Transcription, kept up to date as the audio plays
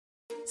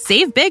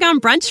Save big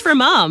on brunch for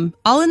mom,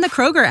 all in the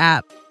Kroger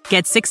app.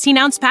 Get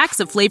 16-ounce packs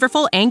of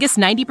flavorful Angus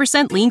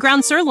 90% lean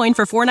ground sirloin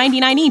for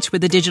 $4.99 each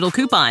with a digital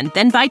coupon.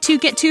 Then buy 2,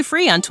 get 2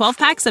 free on 12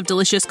 packs of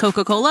delicious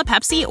Coca-Cola,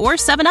 Pepsi, or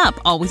 7-Up,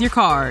 all with your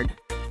card.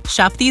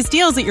 Shop these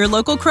deals at your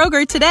local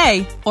Kroger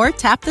today, or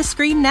tap the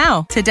screen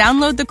now to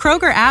download the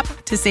Kroger app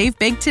to save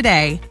big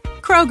today.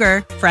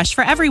 Kroger, fresh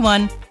for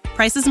everyone.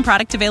 Prices and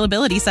product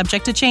availability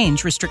subject to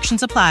change.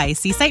 Restrictions apply.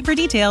 See site for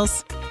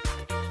details.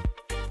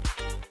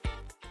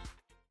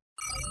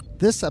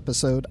 This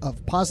episode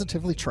of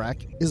Positively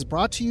Trek is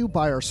brought to you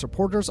by our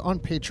supporters on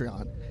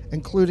Patreon,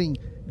 including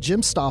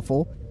Jim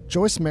Stoffel,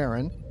 Joyce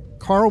Marin,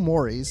 Carl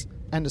Morris,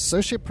 and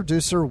associate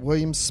producer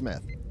William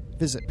Smith.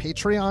 Visit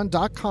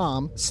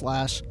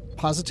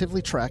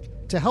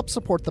patreon.com/positivelytrek to help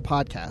support the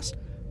podcast.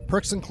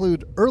 Perks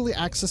include early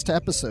access to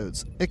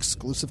episodes,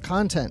 exclusive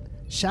content,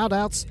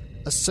 shout-outs,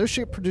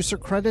 associate producer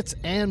credits,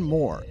 and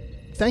more.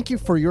 Thank you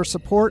for your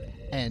support,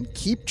 and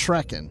keep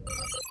trekking.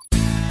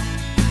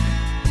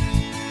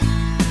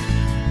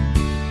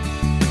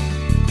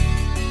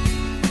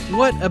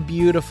 What a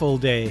beautiful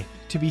day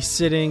to be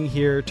sitting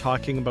here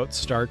talking about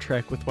Star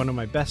Trek with one of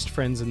my best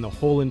friends in the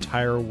whole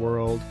entire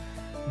world.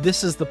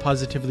 This is the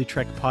Positively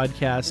Trek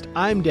podcast.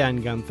 I'm Dan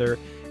Gunther,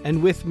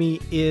 and with me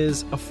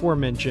is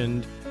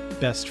aforementioned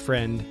best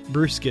friend,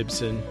 Bruce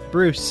Gibson.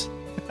 Bruce,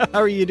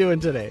 how are you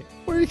doing today?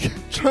 What are you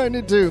trying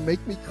to do?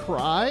 Make me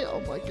cry? Oh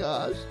my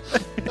gosh.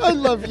 I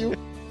love you.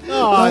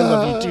 Oh, I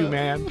love you too,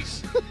 man.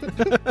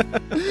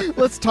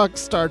 Let's talk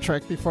Star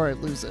Trek before I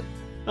lose it.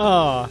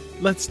 Oh,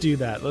 let's do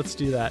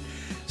that.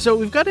 So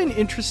we've got an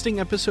interesting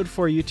episode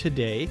for you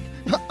today.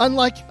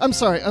 Unlike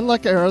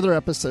our other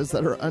episodes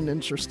that are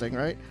uninteresting,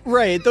 right?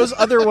 Right. Those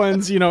other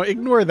ones,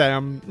 ignore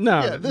them.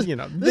 No, Yeah,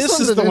 this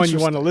is the one you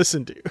want to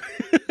listen to.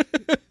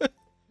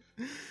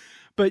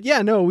 But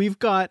yeah, no, we've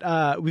got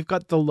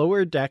the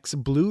Lower Decks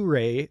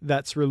Blu-ray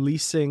that's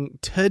releasing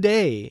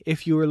today,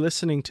 if you were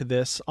listening to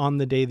this on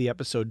the day the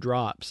episode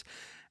drops.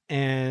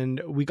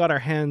 And we got our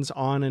hands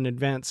on an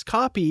advanced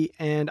copy,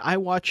 and I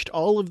watched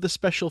all of the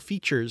special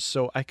features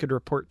so I could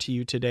report to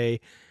you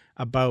today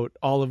about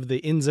all of the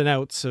ins and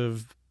outs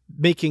of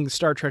making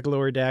Star Trek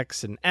Lower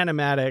Decks and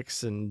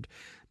animatics and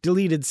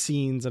deleted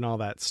scenes and all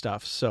that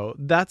stuff. So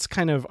that's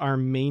kind of our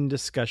main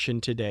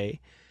discussion today.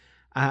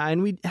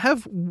 And we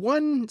have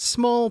one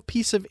small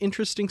piece of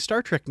interesting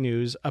Star Trek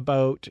news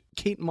about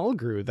Kate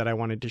Mulgrew that I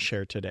wanted to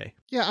share today.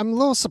 Yeah, I'm a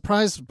little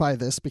surprised by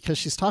this because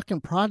she's talking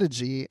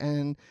Prodigy,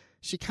 and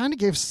she kind of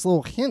gave us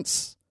little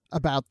hints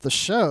about the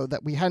show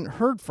that we hadn't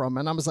heard from.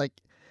 And I was like,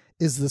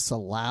 is this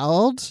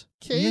allowed,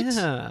 Kate?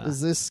 Yeah.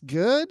 Is this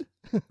good?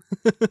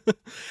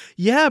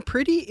 Yeah,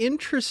 pretty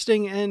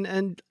interesting.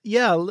 And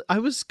yeah, I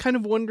was kind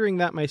of wondering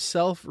that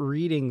myself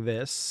reading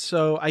this.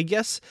 So I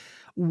guess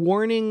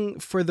warning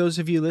for those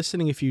of you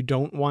listening, if you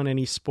don't want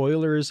any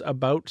spoilers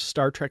about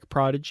Star Trek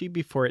Prodigy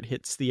before it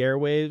hits the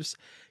airwaves,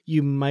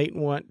 you might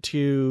want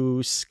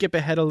to skip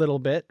ahead a little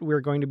bit.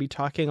 We're going to be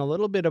talking a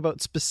little bit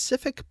about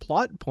specific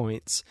plot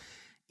points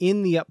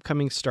in the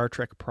upcoming Star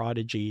Trek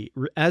Prodigy,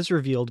 as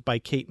revealed by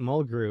Kate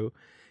Mulgrew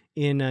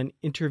in an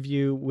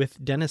interview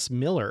with Dennis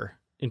Miller,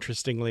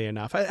 interestingly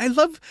enough. I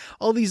love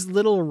all these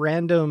little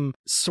random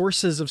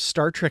sources of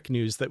Star Trek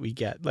news that we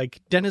get.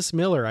 Like Dennis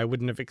Miller, I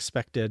wouldn't have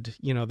expected,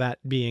 that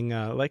being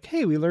like,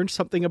 hey, we learned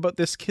something about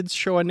this kids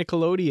show on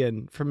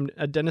Nickelodeon from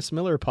a Dennis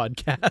Miller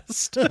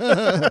podcast.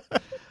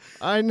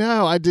 I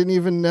know. I didn't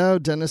even know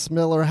Dennis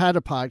Miller had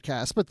a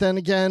podcast. But then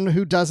again,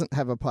 who doesn't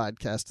have a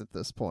podcast at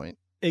this point?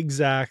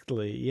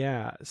 Exactly.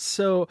 Yeah.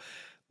 So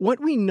what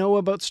we know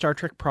about Star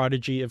Trek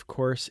Prodigy, of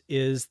course,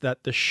 is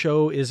that the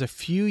show is a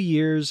few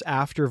years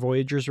after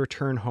Voyager's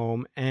return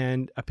home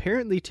and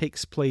apparently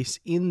takes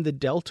place in the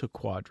Delta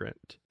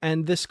Quadrant.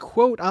 And this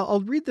quote, I'll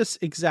read this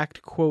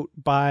exact quote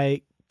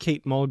by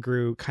Kate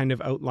Mulgrew, kind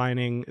of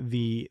outlining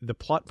the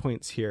plot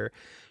points here.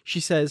 She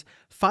says,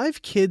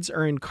 5 kids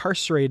are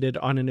incarcerated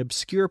on an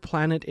obscure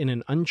planet in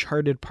an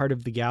uncharted part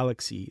of the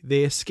galaxy.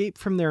 They escape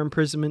from their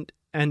imprisonment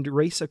and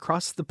race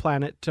across the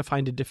planet to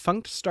find a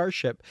defunct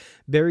starship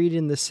buried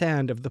in the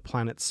sand of the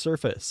planet's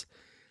surface.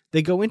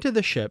 They go into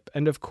the ship,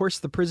 and of course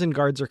the prison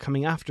guards are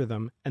coming after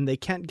them, and they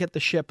can't get the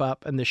ship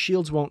up, and the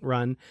shields won't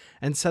run,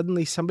 and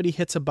suddenly somebody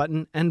hits a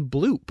button, and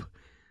bloop.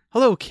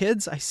 Hello,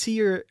 kids, I see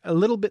you're a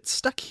little bit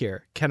stuck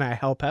here. Can I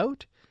help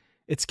out?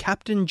 It's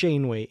Captain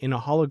Janeway in a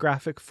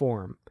holographic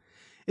form.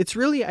 It's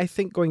really, I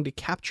think, going to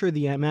capture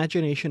the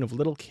imagination of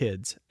little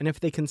kids, and if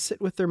they can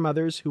sit with their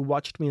mothers who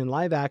watched me in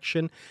live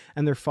action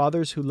and their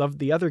fathers who loved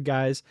the other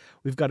guys,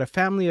 we've got a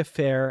family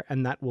affair,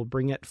 and that will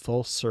bring it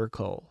full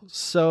circle.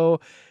 So,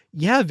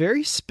 yeah,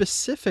 very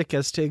specific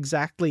as to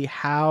exactly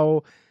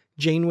how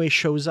Janeway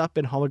shows up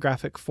in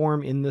holographic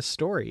form in this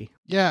story.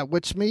 Yeah,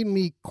 which made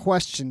me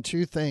question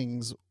 2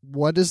 things.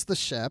 What is the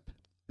ship?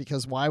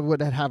 Because why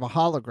would it have a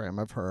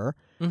hologram of her?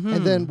 Mm-hmm.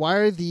 And then why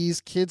are these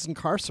kids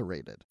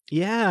incarcerated?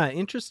 Yeah,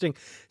 interesting.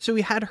 So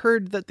we had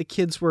heard that the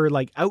kids were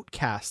like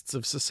outcasts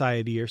of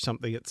society or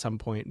something at some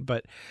point,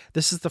 but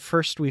this is the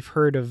first we've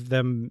heard of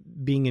them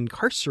being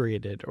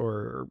incarcerated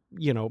or,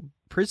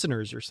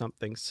 prisoners or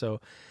something. So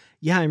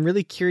Yeah, I'm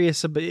really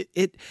curious about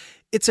it.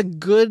 It's a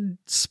good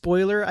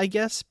spoiler, I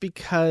guess,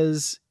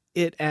 because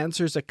it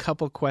answers a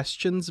couple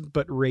questions,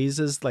 but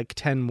raises like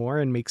 10 more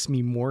and makes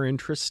me more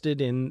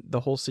interested in the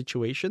whole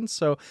situation.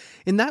 So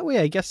in that way,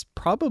 I guess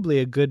probably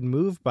a good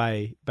move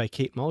by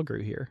Kate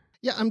Mulgrew here.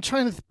 Yeah, I'm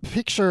trying to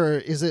picture,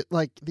 is it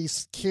like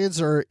these kids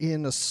are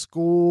in a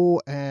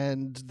school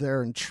and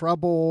they're in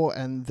trouble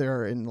and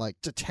they're in like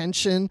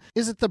detention?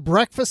 Is it the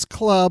Breakfast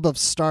Club of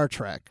Star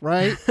Trek,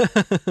 right?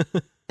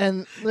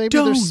 And maybe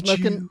they're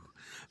smoking.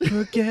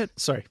 Forget.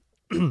 Sorry.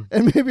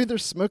 And maybe they're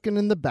smoking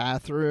in the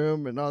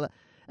bathroom and all that.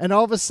 And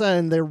all of a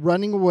sudden they're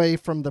running away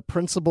from the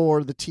principal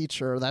or the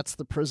teacher. That's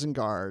the prison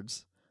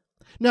guards.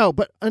 No,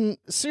 but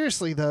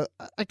seriously, though,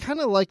 I kind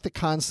of like the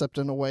concept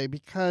in a way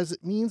because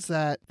it means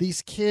that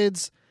these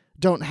kids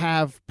don't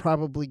have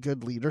probably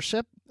good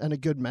leadership and a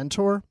good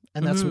mentor,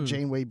 and that's what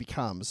Janeway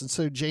becomes. And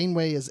so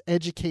Janeway is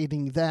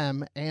educating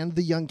them and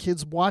the young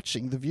kids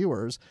watching, the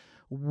viewers,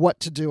 what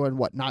to do and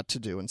what not to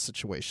do in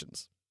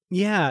situations.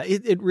 Yeah,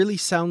 it really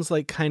sounds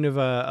like kind of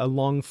a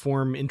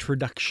long-form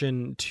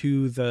introduction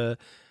to the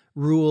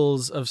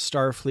rules of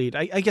Starfleet.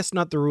 I guess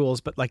not the rules,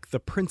 but like the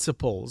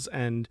principles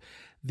and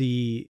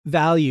the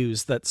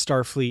values that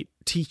Starfleet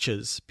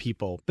teaches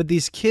people. But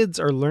these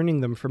kids are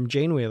learning them from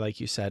Janeway, like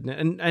you said.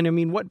 And I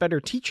mean, what better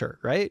teacher,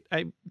 right?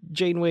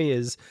 Janeway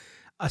is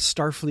a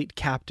Starfleet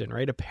captain,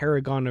 right? A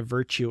paragon of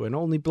virtue, and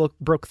only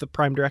broke the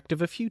Prime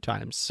Directive a few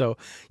times. So,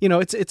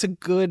 it's a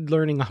good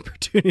learning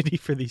opportunity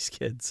for these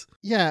kids.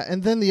 Yeah,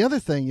 and then the other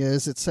thing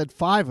is it said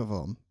 5 of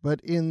them, but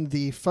in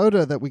the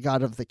photo that we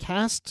got of the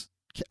cast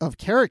of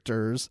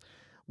characters,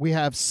 we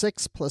have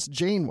 6 plus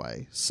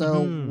Janeway.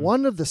 So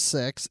one of the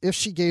 6, if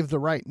she gave the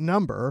right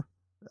number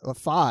of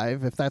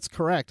 5, if that's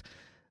correct,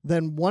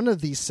 then one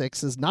of these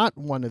 6 is not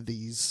one of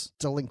these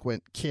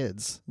delinquent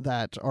kids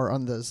that are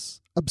on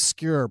this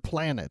obscure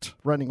planet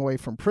running away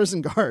from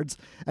prison guards.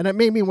 And it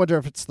made me wonder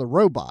if it's the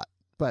robot,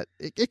 but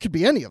it could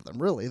be any of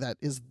them, really, that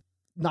is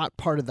not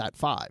part of that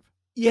 5.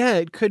 Yeah,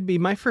 it could be.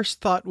 My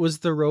first thought was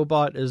the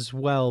robot as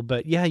well,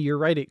 but yeah, you're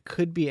right. It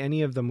could be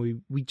any of them.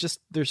 We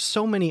just, there's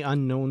so many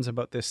unknowns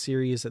about this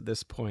series at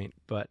this point,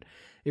 but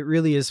it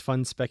really is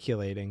fun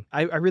speculating.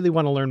 I really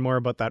want to learn more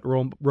about that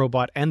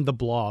robot and the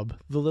blob,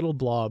 the little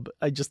blob.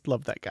 I just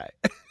love that guy.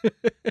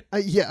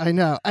 Yeah, I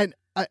know. And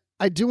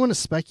I do want to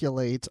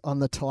speculate on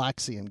the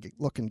Talaxian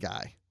looking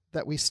guy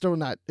that we still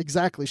not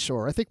exactly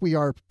sure. I think we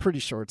are pretty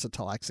sure it's a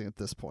Talaxian at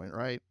this point,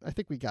 right? I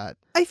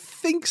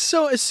think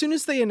so. As soon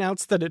as they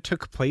announced that it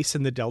took place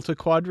in the Delta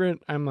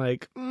Quadrant, I'm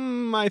like,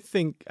 I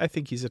think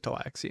he's a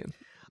Talaxian.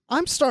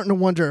 I'm starting to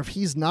wonder if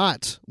he's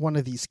not one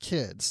of these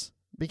kids,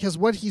 because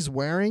what he's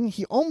wearing,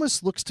 he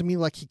almost looks to me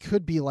like he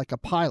could be like a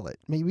pilot.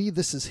 Maybe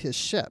this is his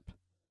ship.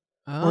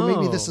 Or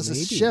maybe this is a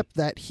ship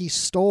that he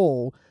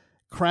stole,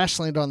 crash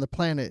land on the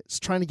planet. It's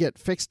trying to get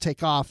fixed,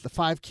 take off. The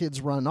 5 kids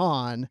run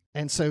on.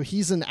 And so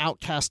he's an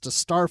outcast of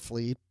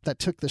Starfleet that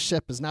took the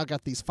ship, has now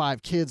got these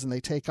 5 kids, and they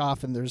take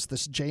off, and there's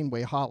this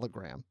Janeway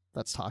hologram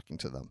that's talking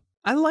to them.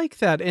 I like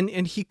that. And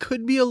he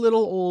could be a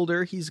little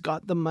older. He's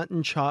got the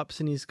mutton chops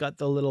and he's got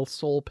the little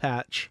soul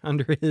patch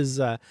under his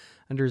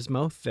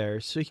mouth there.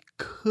 So he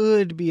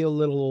could be a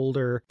little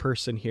older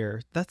person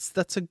here.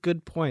 That's a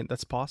good point.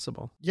 That's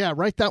possible. Yeah,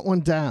 write that one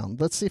down.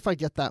 Let's see if I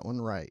get that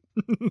one right.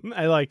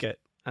 I like it.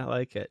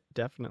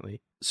 Definitely.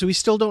 So we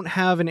still don't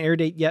have an air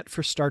date yet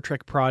for Star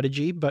Trek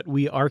Prodigy, but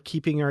we are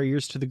keeping our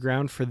ears to the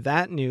ground for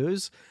that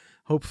news.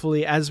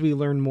 Hopefully, as we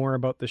learn more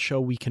about the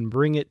show, we can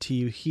bring it to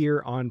you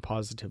here on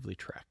Positively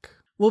Trek.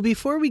 Well,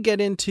 before we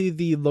get into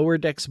the Lower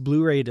Decks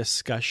Blu-ray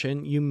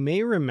discussion, you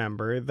may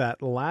remember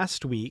that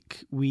last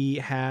week we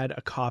had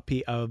a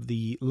copy of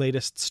the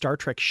latest Star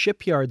Trek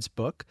Shipyards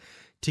book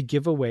to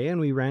give away, and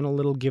we ran a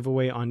little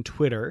giveaway on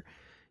Twitter.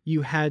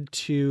 You had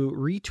to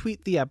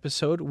retweet the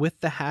episode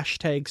with the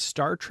hashtag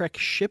Star Trek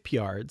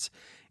Shipyards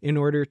in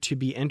order to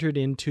be entered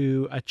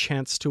into a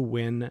chance to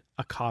win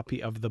a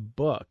copy of the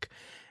book.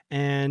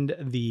 And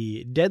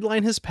the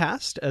deadline has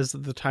passed as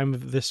of the time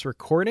of this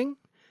recording,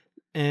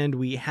 and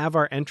we have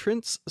our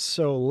entrants.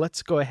 So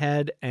let's go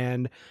ahead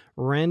and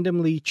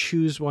randomly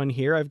choose one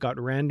here. I've got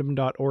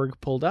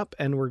random.org pulled up,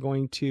 and we're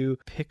going to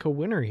pick a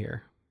winner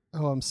here.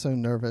 Oh, I'm so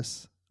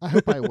nervous. I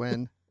hope I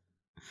win.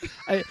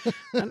 I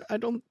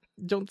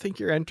don't think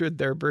you're entered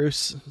there,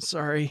 Bruce.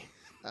 Sorry.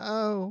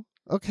 Oh,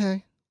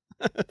 okay.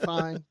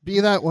 Fine.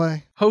 Be that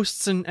way.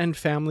 Hosts and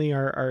family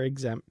are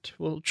exempt.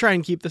 We'll try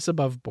and keep this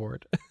above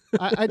board.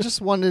 I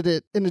just wanted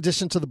it in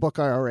addition to the book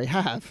I already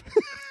have.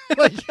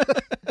 I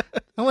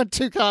want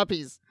 2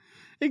 copies.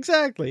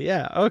 Exactly.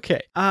 Yeah.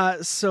 Okay.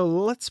 So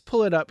let's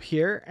pull it up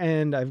here,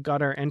 and I've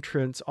got our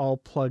entrants all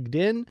plugged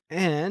in,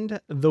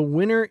 and the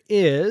winner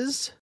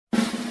is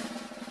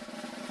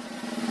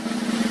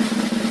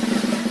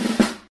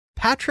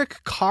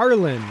Patrick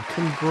Carlin.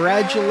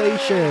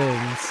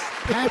 Congratulations.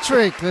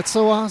 Patrick, that's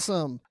so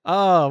awesome.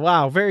 Oh,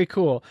 wow. Very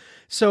cool.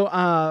 So,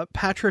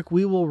 Patrick,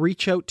 we will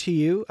reach out to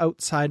you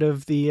outside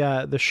of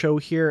the show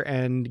here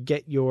and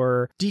get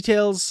your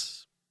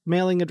details,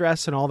 mailing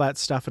address and all that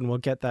stuff, and we'll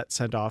get that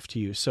sent off to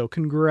you. So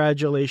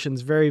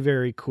congratulations. Very,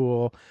 very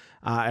cool.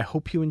 I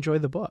hope you enjoy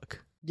the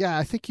book. Yeah,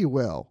 I think you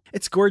will.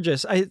 It's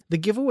gorgeous. The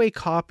giveaway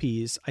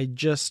copies I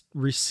just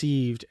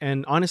received,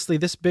 and honestly,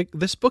 this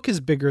book is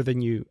bigger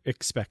than you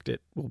expect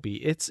it will be.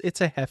 It's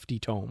a hefty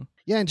tome.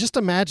 Yeah, and just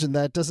imagine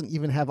that it doesn't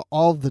even have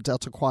all the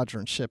Delta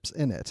Quadrant ships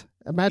in it.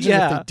 Imagine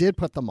if they did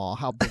put them all,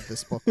 how big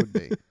this book would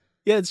be.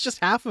 Yeah, it's just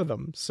half of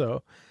them.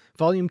 So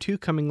Volume 2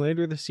 coming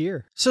later this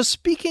year. So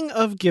speaking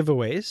of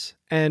giveaways,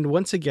 and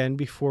once again,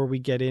 before we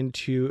get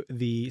into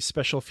the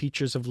special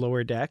features of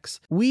Lower Decks,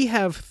 we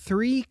have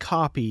 3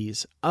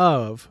 copies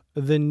of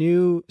the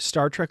new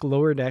Star Trek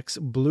Lower Decks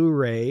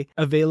Blu-ray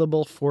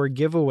available for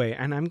giveaway.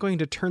 And I'm going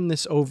to turn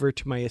this over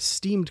to my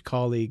esteemed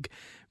colleague,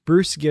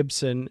 Bruce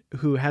Gibson,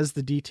 who has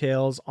the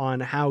details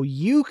on how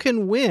you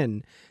can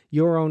win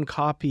your own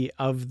copy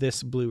of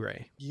this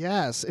Blu-ray.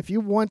 Yes, if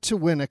you want to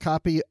win a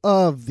copy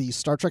of the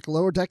Star Trek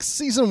Lower Decks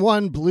Season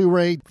 1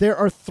 Blu-ray, there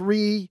are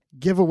 3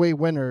 giveaway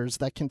winners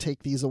that can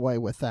take these away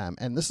with them.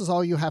 And this is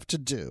all you have to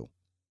do.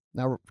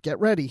 Now, get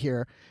ready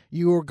here.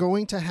 You are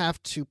going to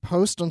have to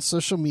post on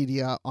social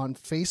media on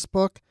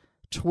Facebook,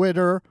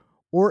 Twitter,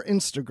 or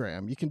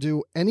Instagram. You can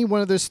do any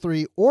one of those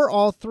 3 or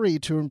all 3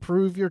 to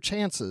improve your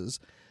chances,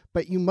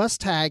 but you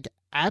must tag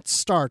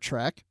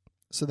 @StarTrek,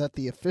 so that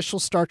the official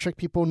Star Trek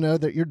people know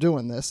that you're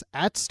doing this,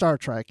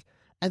 @StarTrek,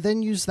 and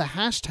then use the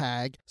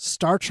hashtag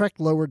Star Trek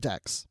Lower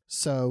Decks.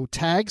 So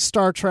tag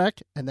Star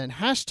Trek and then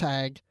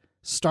hashtag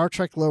Star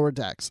Trek Lower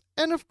Decks.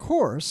 And of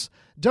course,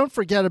 don't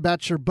forget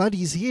about your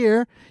buddies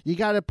here. You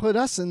got to put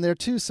us in there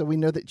too so we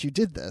know that you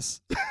did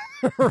this,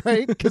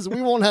 right? Because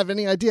we won't have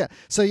any idea.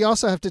 So you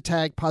also have to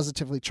tag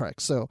Positively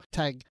Trek. So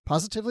tag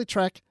Positively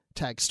Trek,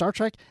 tag Star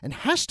Trek, and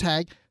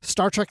hashtag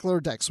Star Trek Lower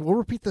Decks. We'll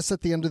repeat this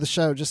at the end of the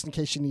show just in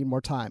case you need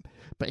more time.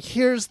 But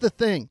here's the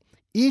thing.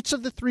 Each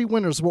of the 3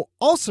 winners will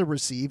also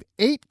receive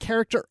 8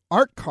 character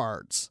art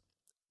cards.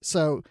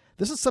 So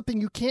this is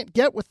something you can't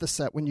get with the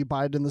set when you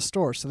buy it in the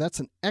store. So that's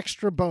an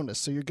extra bonus.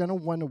 So you're going to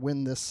want to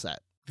win this set.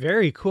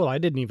 Very cool. I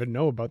didn't even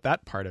know about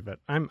that part of it.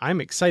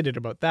 I'm excited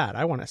about that.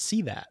 I want to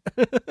see that.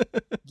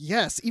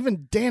 Yes,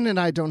 even Dan and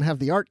I don't have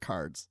the art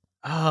cards.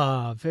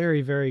 Ah,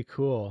 very, very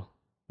cool.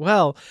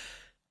 Well,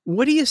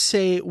 what do you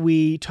say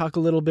we talk a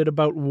little bit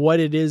about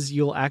what it is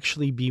you'll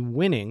actually be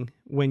winning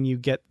when you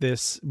get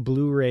this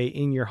Blu-ray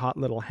in your hot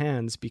little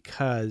hands?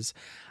 Because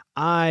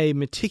I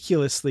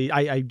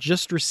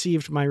just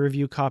received my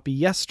review copy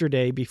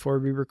yesterday before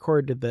we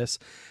recorded this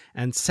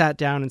and sat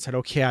down and said,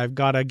 okay, I've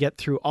got to get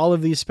through all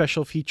of these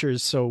special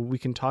features so we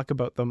can talk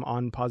about them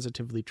on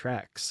Positively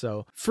Trek.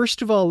 So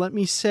first of all, let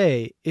me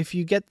say, if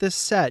you get this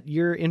set,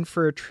 you're in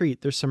for a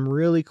treat. There's some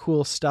really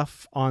cool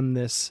stuff on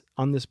this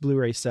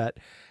Blu-ray set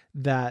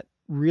that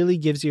really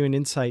gives you an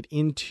insight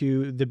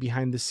into the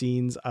behind the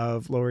scenes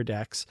of Lower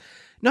Decks.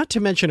 Not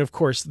to mention, of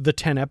course, the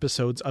 10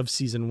 episodes of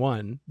season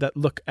 1 that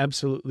look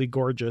absolutely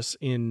gorgeous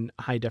in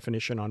high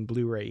definition on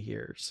Blu-ray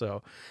here.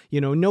 So,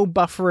 no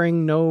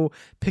buffering, no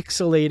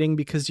pixelating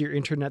because your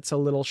internet's a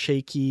little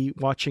shaky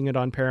watching it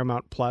on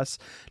Paramount Plus.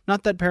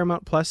 Not that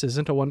Paramount Plus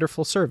isn't a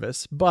wonderful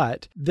service,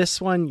 but this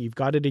one, you've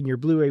got it in your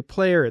Blu-ray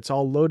player. It's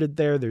all loaded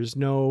there. There's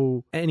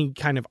no any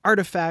kind of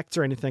artifacts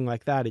or anything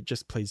like that. It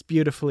just plays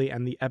beautifully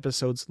and the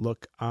episodes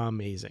look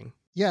amazing.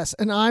 Yes,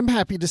 and I'm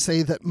happy to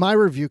say that my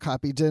review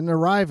copy didn't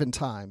arrive in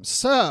time.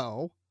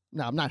 So,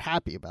 no, I'm not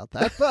happy about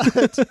that,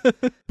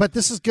 but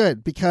this is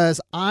good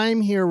because I'm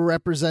here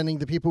representing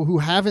the people who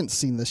haven't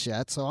seen this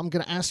yet. So I'm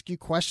going to ask you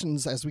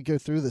questions as we go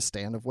through this,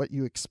 Dan, of what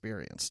you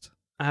experienced.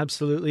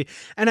 Absolutely.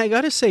 And I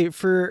got to say,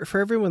 for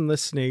everyone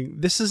listening,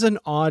 this is an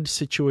odd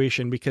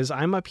situation because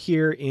I'm up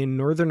here in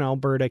northern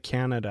Alberta,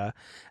 Canada,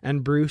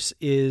 and Bruce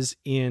is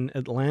in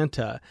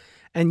Atlanta.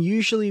 And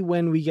usually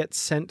when we get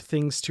sent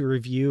things to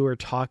review or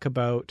talk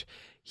about,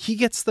 he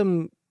gets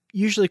them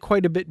usually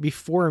quite a bit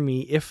before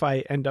me if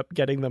I end up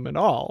getting them at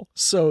all.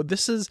 So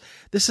this is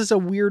a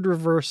weird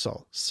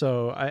reversal.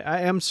 So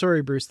I am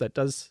sorry, Bruce, that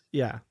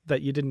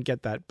you didn't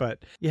get that.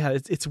 But yeah,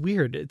 it's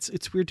weird.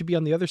 It's weird to be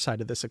on the other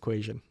side of this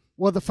equation.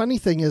 Well, the funny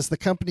thing is the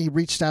company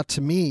reached out to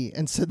me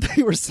and said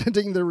they were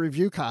sending their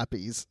review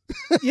copies.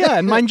 Yeah,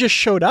 and mine just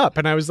showed up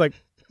and I was like,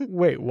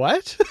 wait,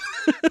 what?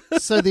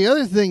 So the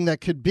other thing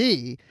that could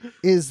be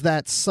is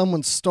that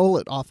someone stole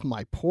it off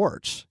my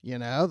porch.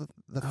 The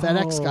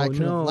FedEx guy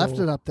could have left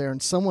it up there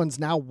and someone's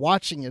now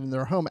watching it in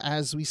their home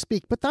as we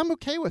speak. But I'm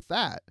okay with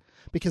that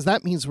because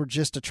that means we're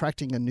just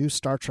attracting a new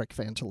Star Trek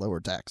fan to Lower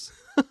Decks.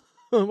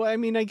 Well, I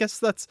mean, I guess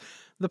that's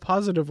the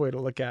positive way to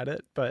look at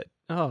it, but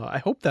I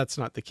hope that's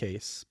not the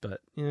case,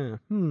 but yeah.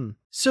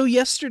 So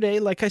yesterday,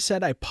 like I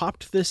said, I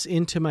popped this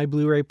into my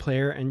Blu-ray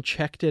player and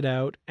checked it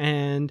out,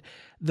 and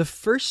the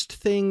first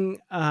thing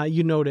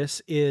you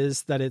notice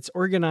is that it's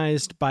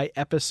organized by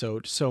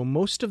episode. So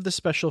most of the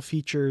special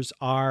features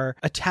are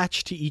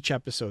attached to each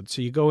episode.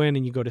 So you go in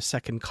and you go to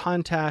Second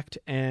Contact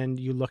and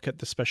you look at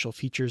the special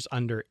features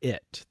under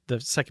it. The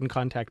Second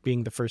Contact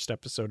being the first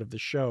episode of the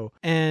show.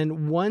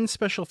 And one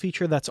special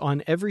feature that's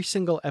on every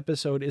single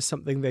episode episode is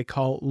something they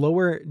call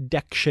Lower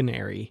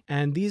Dectionary.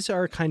 And these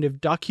are kind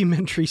of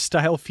documentary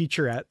style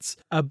featurettes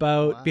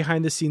about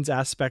behind the scenes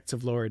aspects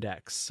of Lower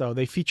Decks. So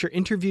they feature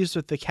interviews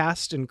with the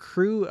cast and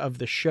crew of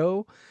the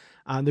show.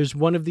 There's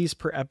one of these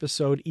per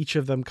episode, each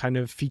of them kind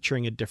of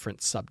featuring a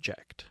different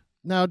subject.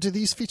 Now, do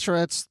these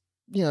featurettes,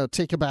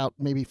 take about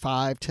maybe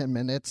 5-10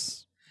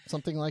 minutes,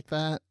 something like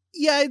that?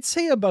 Yeah, I'd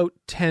say about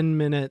 10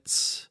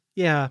 minutes.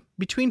 Yeah,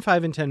 between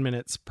 5 and 10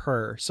 minutes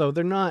per. So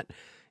they're not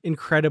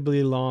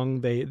incredibly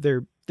long. They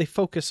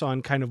focus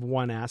on kind of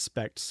one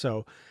aspect.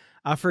 So,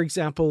 for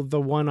example,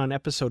 the one on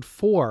episode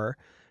 4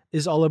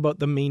 is all about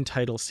the main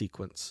title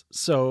sequence.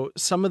 So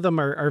some of them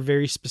are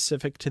very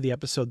specific to the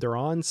episode they're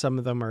on. Some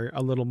of them are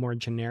a little more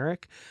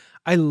generic.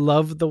 I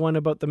love the one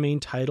about the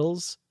main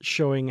titles,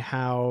 showing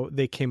how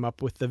they came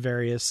up with the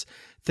various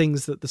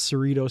things that the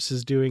Cerritos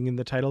is doing in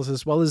the titles,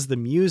 as well as the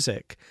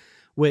music,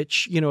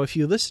 which, if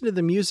you listen to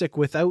the music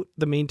without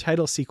the main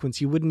title sequence,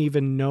 you wouldn't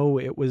even know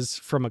it was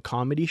from a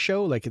comedy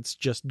show. Like, it's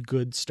just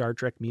good Star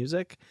Trek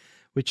music,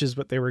 which is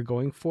what they were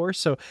going for.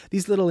 So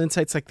these little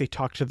insights, like they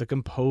talk to the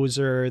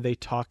composer, they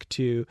talk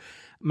to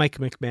Mike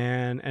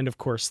McMahon, and of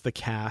course the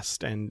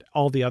cast and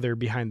all the other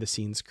behind the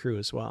scenes crew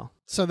as well.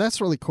 So that's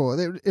really cool.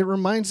 It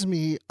reminds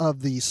me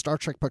of the Star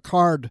Trek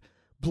Picard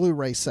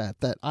Blu-ray set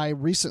that I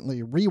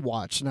recently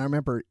rewatched. And I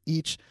remember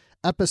each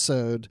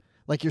episode,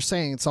 like you're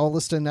saying, it's all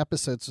listed in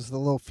episodes with a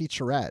little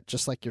featurette,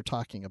 just like you're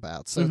talking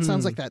about. So it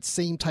sounds like that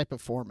same type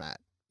of format.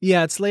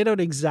 Yeah, it's laid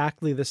out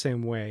exactly the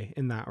same way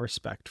in that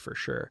respect, for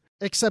sure.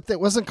 Except it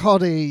wasn't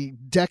called a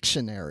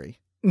dictionary.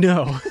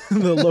 No,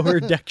 the Lower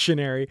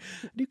Dectionary.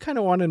 I do kind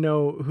of want to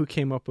know who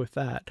came up with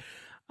that.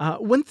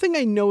 One thing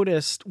I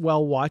noticed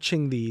while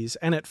watching these,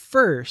 and at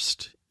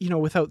first,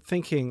 without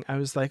thinking, I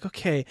was like,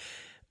 okay,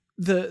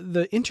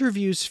 the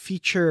interviews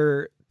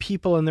feature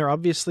people and they're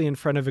obviously in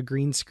front of a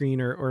green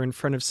screen or in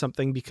front of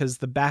something, because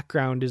the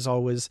background is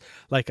always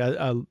like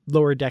a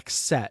Lower Deck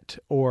set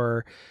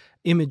or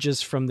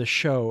images from the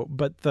show,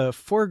 but the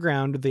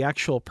foreground of the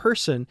actual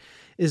person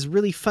is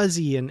really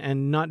fuzzy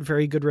and not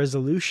very good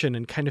resolution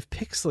and kind of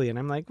pixely. And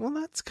I'm like, well,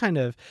 that's kind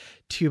of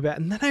too bad.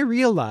 And then I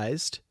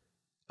realized,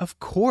 of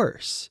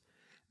course,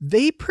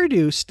 they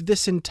produced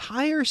this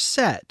entire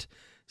set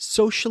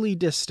socially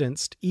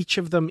distanced, each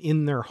of them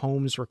in their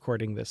homes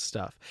recording this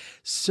stuff.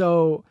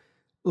 So,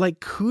 like,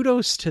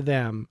 kudos to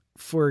them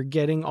for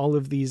getting all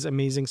of these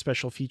amazing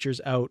special features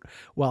out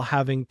while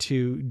having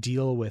to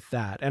deal with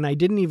that. And I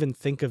didn't even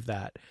think of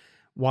that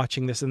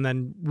watching this, and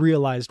then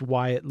realized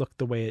why it looked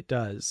the way it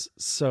does.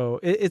 So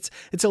it's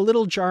a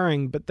little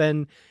jarring, but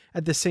then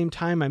at the same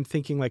time, I'm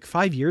thinking, like,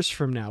 5 years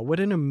from now, what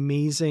an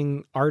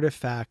amazing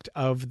artifact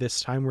of this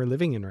time we're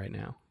living in right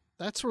now.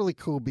 That's really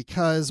cool,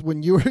 because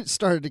when you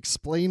started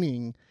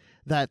explaining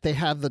that they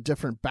have the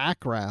different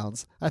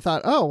backgrounds, I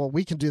thought, oh, well,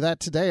 we can do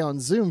that today on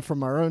Zoom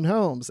from our own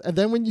homes. And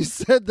then when you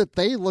said that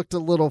they looked a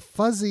little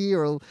fuzzy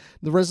or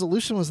the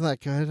resolution wasn't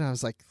that good, I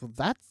was like, well,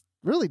 that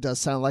really does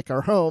sound like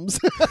our homes.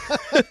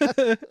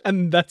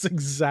 And that's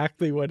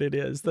exactly what it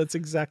is. That's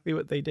exactly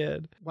what they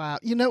did. Wow.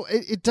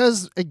 It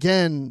does,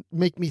 again,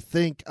 make me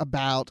think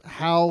about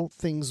how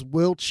things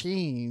will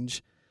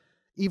change,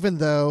 even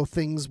though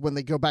things, when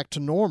they go back to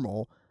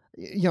normal,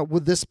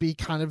 would this be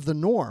kind of the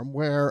norm,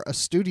 where a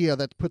studio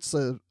that puts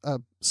a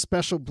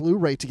special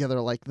Blu-ray together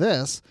like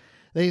this,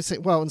 they say,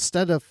 well,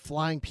 instead of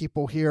flying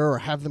people here or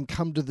have them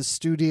come to the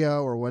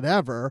studio or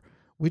whatever,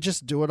 we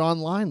just do it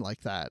online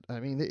like that. I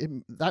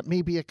mean, that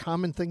may be a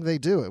common thing they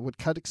do. It would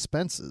cut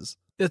expenses.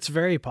 It's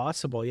very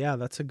possible. Yeah,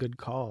 that's a good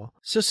call.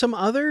 So some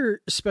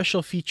other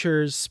special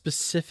features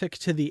specific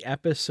to the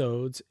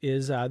episodes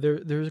is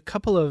there's a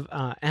couple of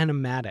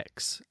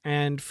animatics.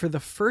 And for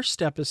the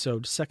first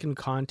episode, Second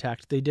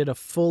Contact, they did a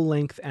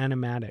full-length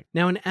animatic.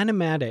 Now, an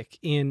animatic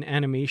in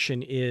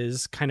animation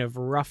is kind of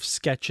rough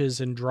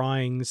sketches and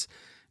drawings,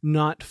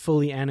 not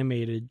fully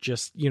animated,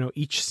 just,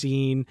 each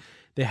scene,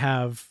 they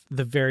have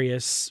the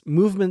various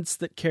movements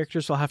that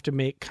characters will have to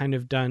make kind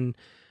of done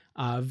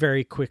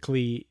very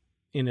quickly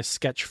in a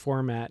sketch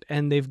format.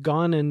 And they've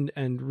gone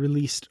and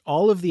released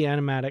all of the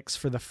animatics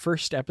for the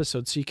first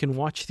episode, so you can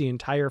watch the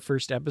entire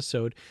first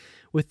episode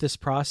with this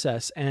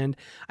process. And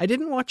I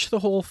didn't watch the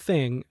whole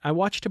thing. I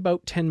watched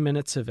about 10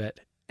 minutes of it.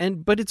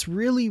 But it's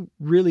really,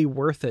 really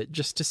worth it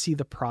just to see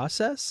the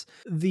process.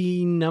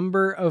 The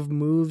number of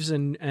moves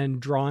and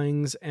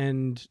drawings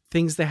and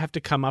things they have to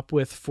come up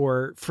with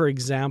for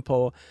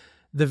example,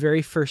 the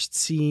very first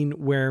scene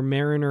where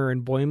Mariner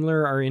and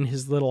Boimler are in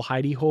his little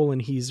hidey hole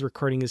and he's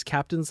recording his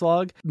captain's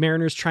log.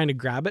 Mariner's trying to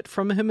grab it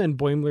from him and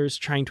Boimler's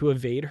trying to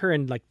evade her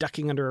and like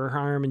ducking under her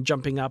arm and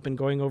jumping up and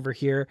going over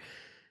here.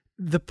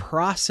 The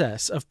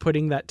process of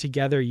putting that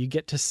together, you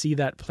get to see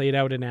that played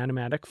out in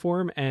animatic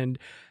form, and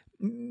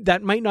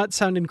that might not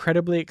sound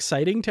incredibly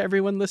exciting to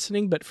everyone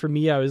listening, but for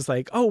me, I was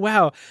like, oh,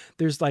 wow,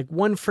 there's like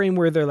one frame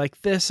where they're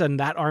like this and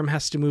that arm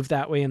has to move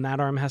that way and that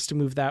arm has to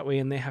move that way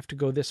and they have to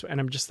go this way. And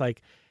I'm just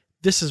like,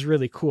 this is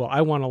really cool.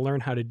 I want to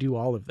learn how to do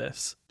all of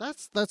this.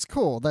 That's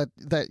cool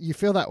that you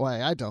feel that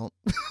way. I don't.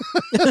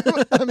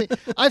 I mean,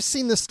 I've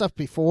seen this stuff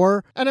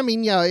before, and I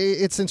mean, yeah,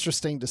 it's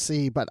interesting to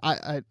see, but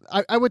I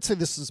would say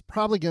this is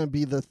probably going to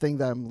be the thing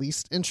that I'm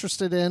least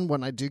interested in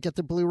when I do get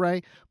the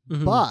Blu-ray.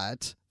 Mm-hmm.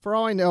 But for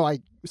all I know, I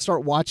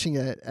start watching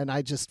it and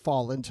I just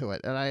fall into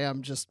it, and I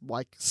am just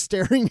like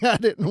staring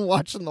at it and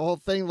watching the whole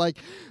thing like,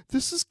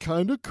 this is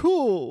kind of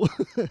cool.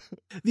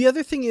 The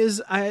other thing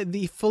is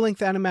the full-length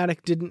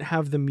animatic didn't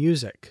have the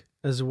music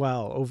as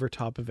well over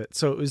top of it.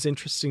 So it was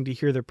interesting to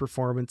hear their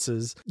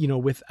performances,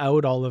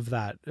 without all of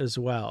that as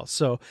well.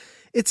 So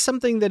it's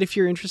something that if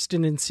you're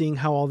interested in seeing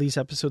how all these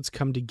episodes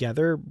come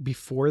together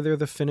before they're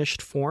the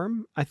finished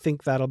form, I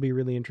think that'll be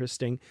really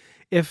interesting.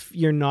 If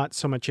you're not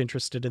so much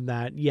interested in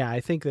that, yeah,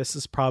 I think this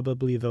is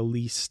probably the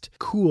least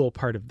cool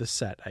part of the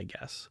set, I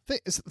guess.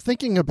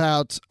 Thinking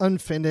about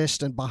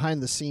unfinished and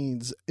behind the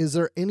scenes, is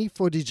there any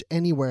footage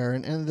anywhere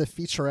in any of the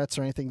featurettes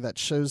or anything that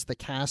shows the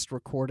cast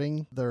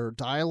recording their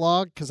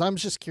dialogue? Because I'm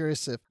just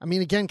curious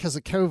again, because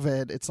of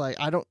COVID, it's like,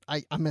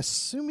 I'm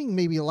assuming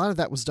maybe a lot of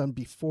that was done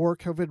before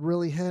COVID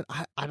really hit.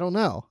 I don't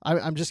know.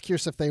 I'm just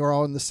curious if they were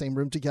all in the same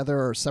room together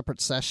or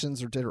separate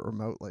sessions or did it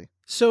remotely.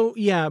 So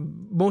yeah,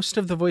 most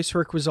of the voice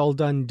work was all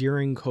done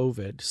during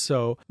COVID.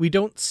 So we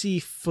don't see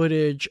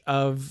footage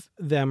of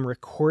them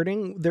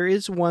recording. There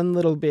is one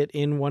little bit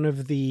in one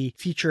of the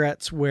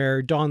featurettes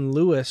where Dawn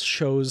Lewis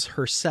shows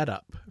her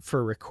setup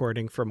for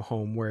recording from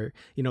home, where,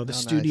 the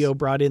studio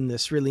brought in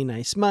this really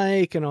nice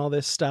mic and all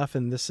this stuff.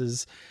 And this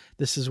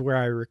is where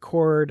I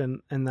record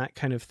and that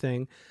kind of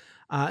thing.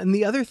 And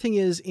the other thing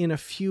is, in a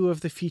few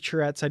of the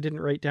featurettes, I didn't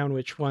write down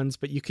which ones,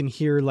 but you can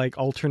hear like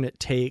alternate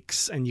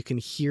takes and you can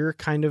hear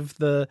kind of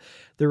the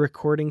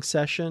recording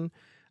session.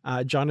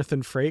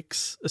 Jonathan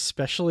Frakes,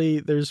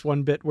 especially, there's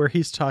one bit where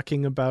he's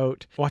talking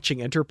about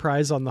watching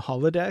Enterprise on the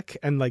holodeck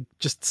and like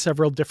just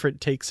several different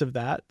takes of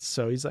that.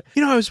 So he's like,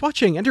 I was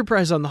watching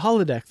Enterprise on the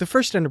holodeck, the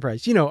first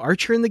Enterprise,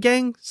 Archer and the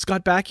gang,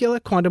 Scott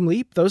Bakula, Quantum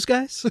Leap, those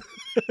guys.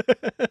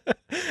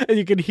 And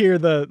you can hear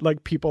the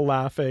like people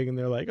laughing and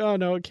they're like, oh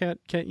no, can't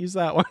use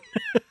that one.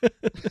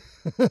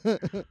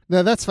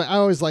 No, that's fine. I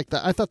always like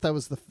that. I thought that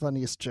was the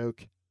funniest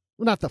joke.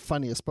 Well, not the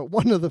funniest, but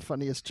one of the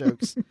funniest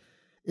jokes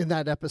in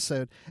that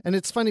episode. And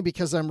it's funny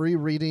because I'm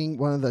rereading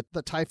one of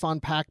the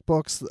Typhon Pack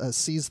books,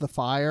 Seize the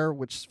Fire,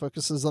 which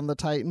focuses on the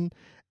Titan.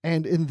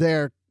 And in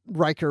there,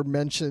 Riker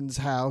mentions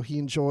how he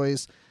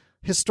enjoys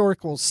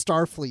historical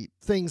Starfleet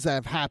things that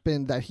have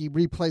happened that he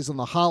replays on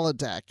the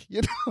holodeck.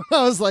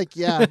 I was like,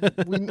 yeah,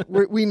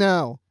 we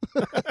know.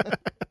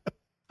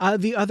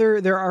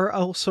 There are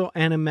also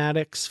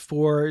animatics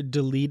for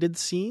deleted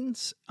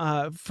scenes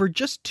for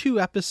just 2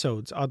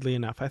 episodes, oddly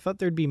enough. I thought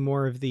there'd be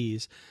more of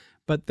these.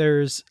 But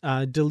there's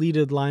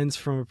deleted lines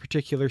from a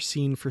particular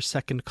scene for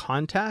Second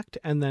Contact,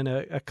 and then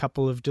a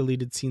couple of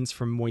deleted scenes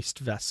from Moist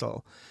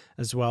Vessel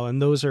as well.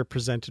 And those are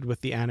presented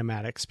with the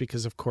animatics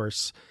because, of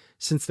course,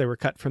 since they were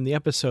cut from the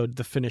episode,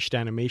 the finished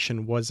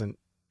animation wasn't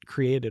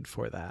created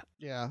for that.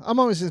 Yeah, I'm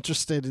always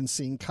interested in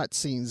seeing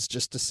cutscenes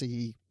just to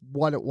see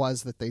what it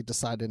was that they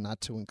decided not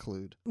to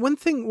include. One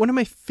of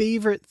my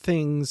favorite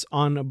things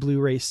on a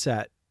Blu-ray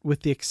set,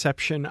 with the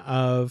exception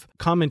of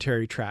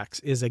commentary tracks,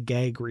 is a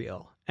gag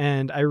reel.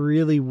 And I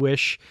really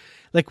wish,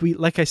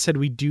 like I said,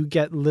 we do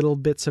get little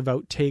bits of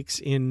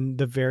outtakes in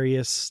the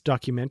various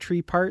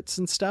documentary parts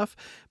and stuff,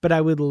 but I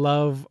would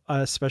love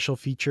a special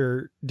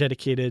feature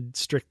dedicated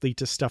strictly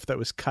to stuff that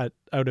was cut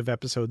out of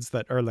episodes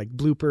that are like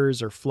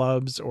bloopers or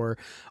flubs or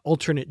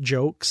alternate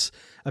jokes.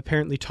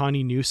 Apparently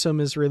Tawny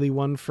Newsome is really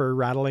one for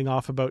rattling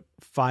off about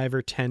 5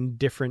 or 10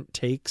 different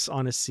takes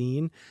on a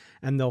scene,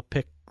 and they'll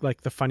pick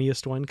like the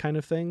funniest one kind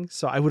of thing.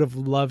 So I would have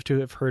loved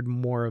to have heard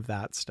more of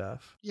that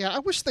stuff. Yeah, I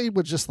wish they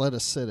would just let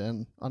us sit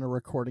in on a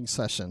recording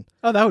session.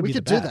 Oh, that would be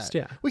the best.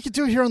 Yeah, we could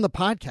do it here on the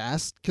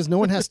podcast because no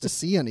one has to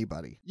see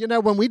anybody.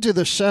 When we do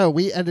the show,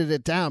 we edit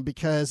it down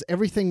because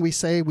everything we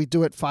say, we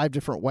do it 5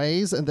 different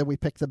ways, and then we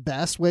pick the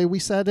best way we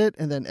said it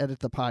and then edit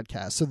the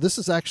podcast. So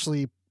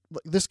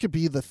this could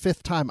be the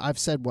 5th time I've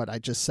said what I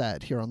just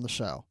said here on the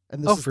show.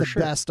 And this is the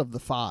best of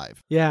the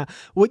 5. Yeah.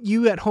 What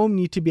you at home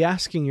need to be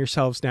asking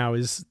yourselves now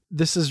is,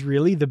 this is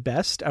really the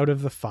best out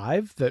of the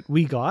 5 that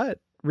we got?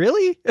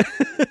 Really?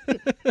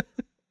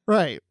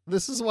 Right.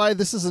 This is why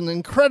this is an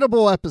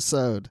incredible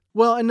episode.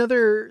 Well,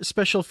 another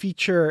special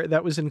feature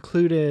that was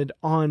included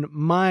on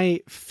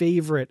my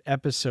favorite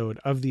episode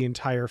of the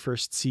entire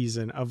first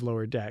season of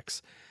Lower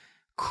Decks,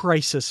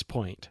 Crisis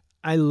Point.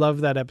 I love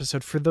that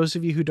episode. For those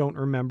of you who don't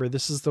remember,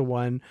 this is the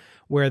one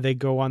where they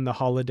go on the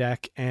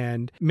holodeck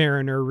and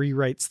Mariner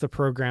rewrites the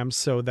program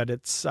so that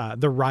it's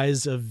the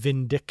rise of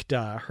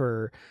Vindicta,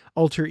 her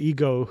alter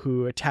ego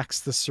who attacks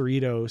the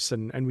Cerritos,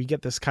 and we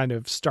get this kind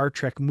of Star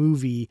Trek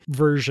movie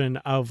version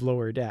of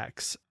Lower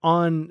Decks.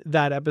 On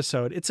that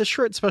episode, it's a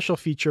short special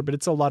feature, but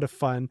it's a lot of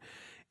fun,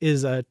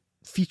 is a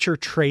feature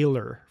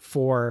trailer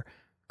for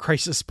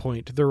Crisis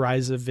Point, The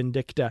Rise of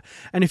Vindicta.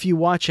 And if you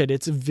watch it,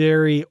 it's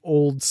very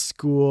old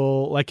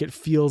school, like it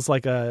feels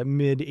like a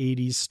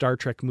mid-80s Star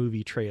Trek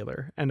movie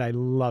trailer. And I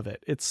love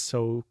it. It's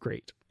so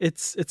great.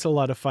 It's a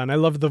lot of fun. I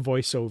love the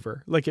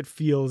voiceover. Like it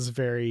feels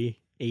very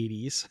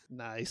 80s.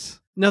 Nice.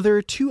 Now, there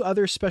are 2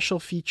 other special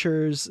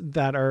features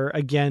that are,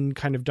 again,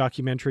 kind of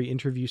documentary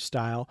interview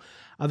style.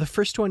 The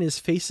first one is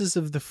Faces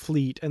of the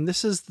Fleet, and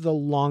this is the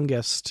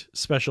longest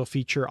special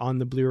feature on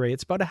the Blu-ray.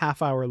 It's about a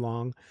half hour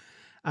long.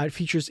 It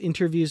features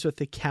interviews with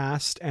the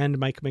cast and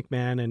Mike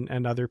McMahon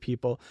and other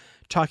people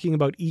talking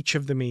about each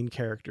of the main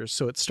characters.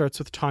 So it starts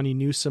with Tawny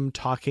Newsome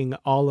talking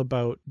all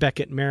about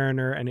Beckett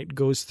Mariner, and it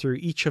goes through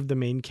each of the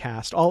main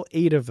cast, all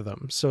 8 of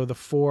them. So the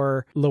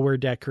 4 lower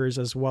deckers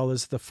as well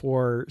as the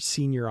 4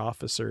 senior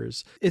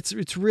officers.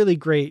 It's really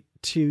great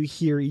to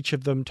hear each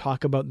of them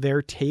talk about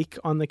their take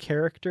on the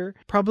character.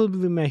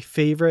 Probably my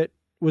favorite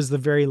was the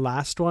very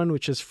last one,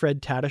 which is Fred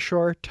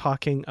Tatasciore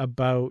talking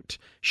about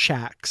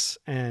Shax.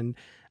 And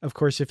of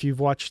course, if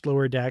you've watched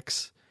Lower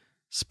Decks,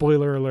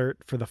 spoiler alert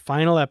for the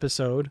final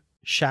episode,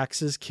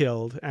 Shax is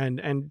killed.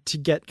 And to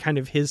get kind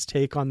of his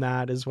take on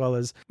that, as well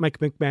as Mike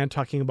McMahon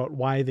talking about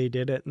why they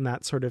did it and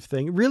that sort of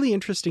thing. Really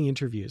interesting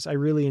interviews. I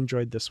really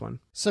enjoyed this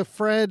one. So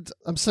Fred,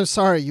 I'm so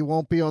sorry you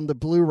won't be on the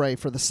Blu-ray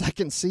for the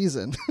second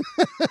season.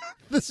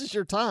 This is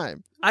your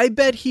time. I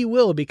bet he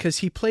will, because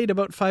he played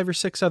about 5 or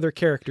 6 other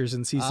characters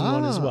in season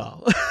 1 as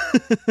well.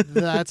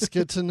 That's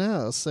good to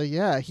know. So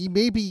yeah, he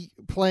may be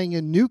playing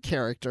a new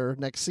character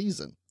next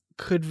season.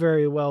 Could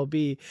very well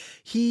be.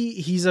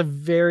 He's a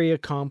very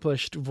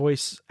accomplished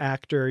voice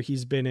actor.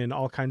 He's been in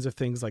all kinds of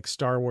things like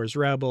Star Wars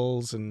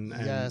Rebels and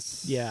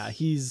yes. Yeah,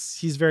 he's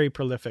very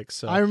prolific.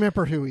 So I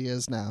remember who he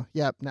is now.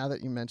 Yep, now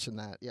that you mention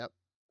that. Yep.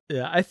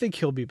 Yeah, I think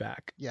he'll be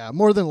back. Yeah,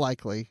 more than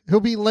likely. He'll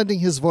be lending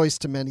his voice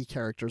to many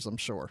characters, I'm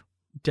sure.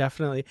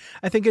 Definitely.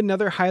 I think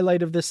another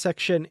highlight of this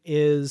section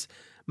is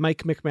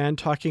Mike McMahon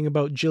talking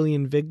about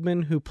Gillian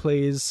Vigman, who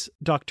plays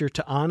Dr.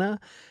 T'Ana,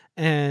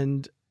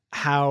 and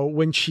how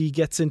when she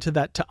gets into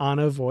that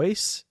T'Ana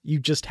voice, you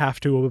just have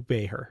to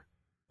obey her.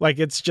 Like,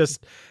 it's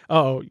just,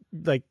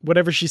 like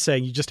whatever she's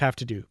saying, you just have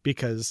to do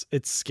because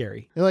it's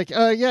scary. You're like,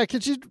 yeah,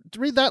 could you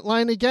read that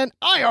line again?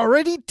 I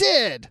already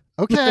did.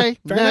 Okay,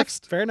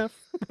 next. Fair enough.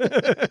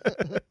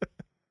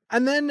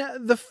 And then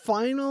the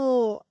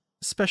final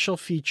special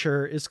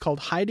feature is called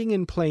Hiding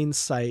in Plain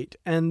Sight.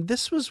 And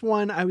this was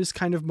one I was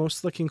kind of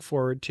most looking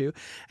forward to.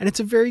 And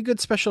it's a very good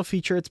special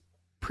feature. It's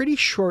pretty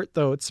short,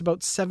 though. It's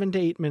about 7 to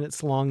 8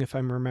 minutes long, if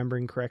I'm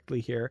remembering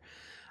correctly here.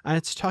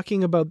 It's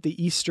talking about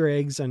the Easter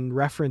eggs and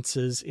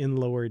references in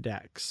Lower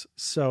Decks.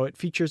 So it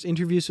features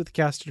interviews with the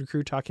cast and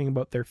crew talking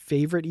about their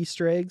favorite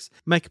Easter eggs.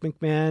 Mike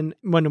McMahon,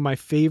 one of my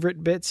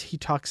favorite bits, he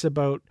talks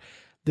about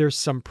there's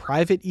some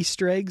private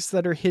Easter eggs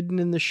that are hidden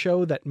in the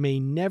show that may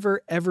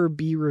never, ever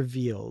be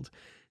revealed,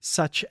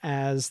 such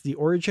as the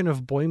origin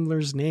of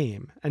Boimler's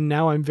name. And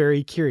now I'm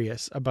very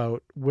curious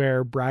about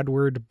where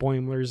Bradward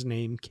Boimler's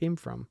name came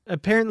from.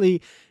 Apparently,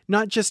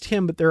 not just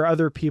him, but there are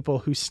other people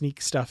who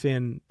sneak stuff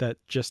in that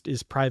just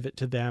is private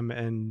to them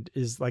and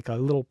is like a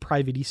little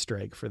private Easter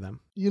egg for them.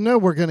 You know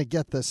we're going to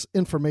get this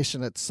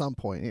information at some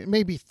point. It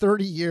may be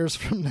 30 years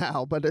from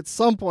now, but at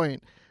some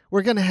point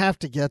we're going to have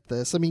to get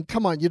this. I mean,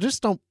 come on, you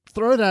just don't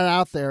throw that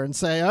out there and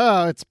say,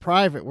 oh, it's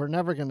private, we're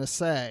never going to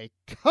say.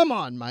 Come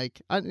on,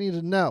 Mike, I need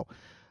to know.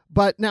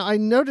 But now I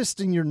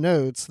noticed in your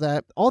notes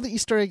that all the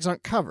Easter eggs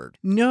aren't covered.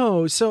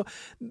 No. So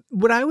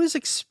what I was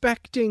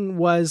expecting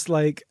was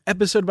like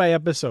episode by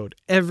episode,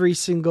 every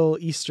single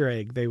Easter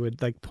egg, they would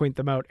like point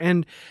them out.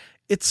 And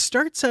it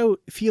starts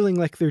out feeling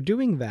like they're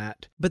doing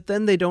that, but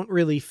then they don't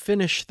really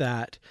finish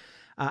that.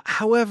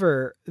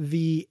 However,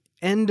 the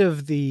end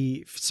of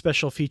the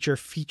special feature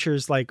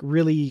features like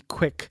really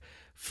quick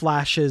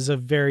flashes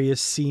of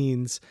various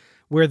scenes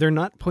where they're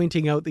not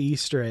pointing out the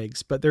Easter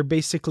eggs, but they're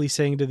basically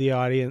saying to the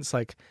audience,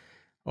 like,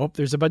 oh,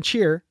 there's a bunch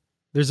here.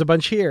 There's a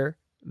bunch here.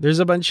 There's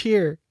a bunch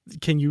here.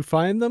 Can you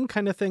find them?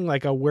 Kind of thing,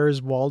 like a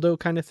Where's Waldo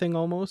kind of thing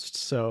almost.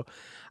 So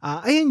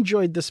I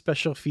enjoyed the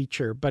special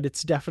feature, but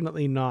it's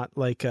definitely not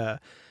like an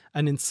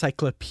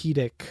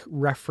encyclopedic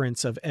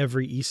reference of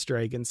every Easter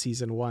egg in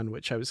season 1,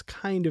 which I was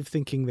kind of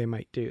thinking they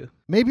might do.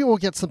 Maybe we'll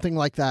get something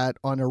like that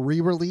on a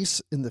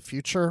re-release in the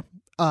future,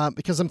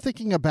 because I'm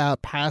thinking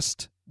about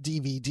past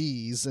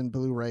DVDs and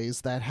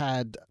Blu-rays that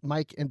had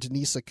Mike and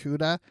Denise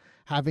Okuda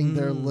having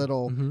their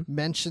little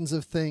mentions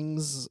of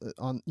things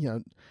on,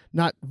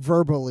 not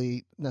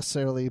verbally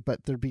necessarily,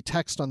 but there'd be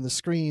text on the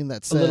screen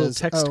that says a little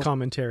text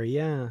commentary.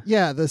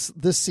 Yeah, this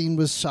scene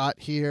was shot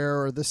here,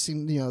 or this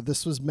scene,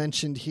 this was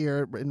mentioned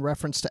here in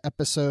reference to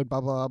episode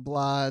blah blah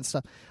blah and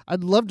stuff.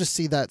 I'd love to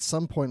see that at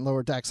some point in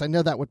Lower Decks. I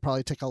know that would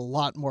probably take a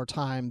lot more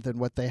time than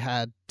what they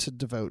had to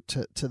devote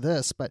to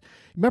this, but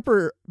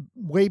remember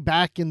way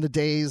back in the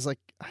days, like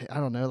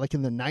I don't know, like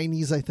in the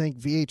 90s, I think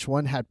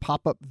VH1 had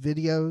pop-up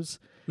videos.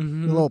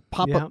 Little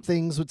pop-up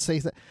things would say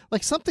that,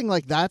 like something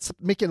like that,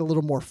 make it a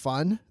little more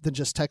fun than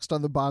just text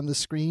on the bottom of the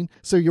screen.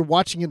 So you're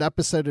watching an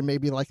episode and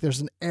maybe like there's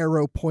an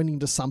arrow pointing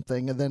to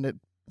something, and then it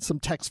some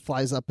text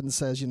flies up and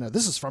says,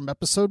 this is from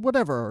episode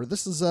whatever, or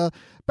this is a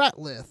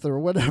Batlith or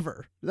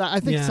whatever. I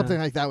think something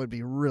like that would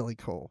be really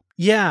cool.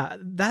 Yeah,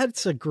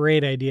 that's a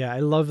great idea. I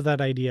love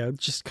that idea.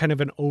 Just kind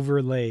of an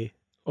overlay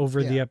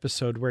over the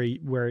episode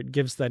where it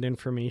gives that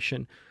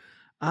information.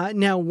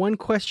 Now, one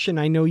question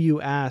I know you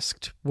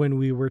asked when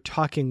we were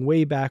talking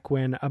way back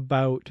when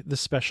about the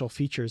special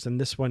features, and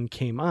this one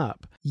came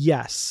up.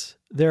 Yes,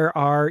 there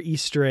are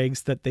Easter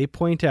eggs that they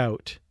point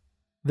out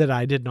that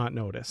I did not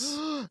notice.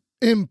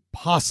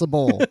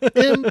 Impossible.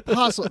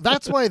 Impossible.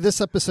 That's why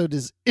this episode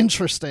is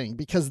interesting,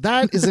 because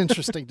that is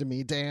interesting to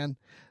me, Dan,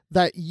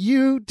 that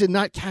you did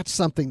not catch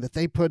something that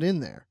they put in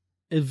there.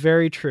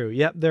 Very true.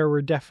 Yep, there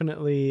were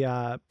definitely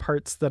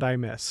parts that I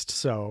missed.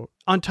 So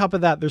on top of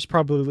that, there's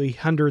probably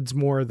hundreds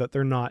more that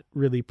they're not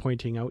really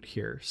pointing out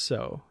here.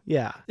 So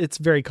yeah, it's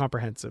very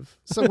comprehensive.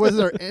 So was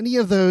there any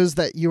of those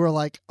that you were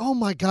like, oh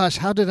my gosh,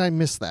 how did I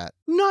miss that?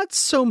 Not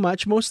so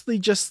much. Mostly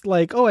just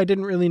like, oh, I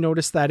didn't really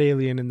notice that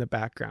alien in the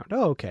background.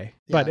 Oh, okay.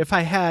 Yeah. But if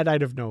I had,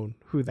 I'd have known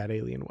who that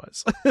alien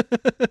was.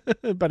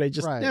 But I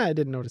just, I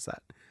didn't notice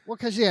that. Well,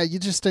 because you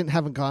just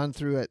haven't gone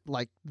through it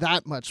like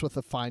that much with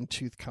a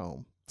fine-tooth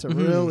comb to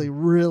really,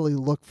 really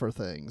look for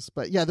things.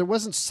 But yeah, there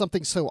wasn't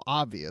something so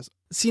obvious.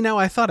 See, now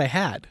I thought I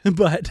had,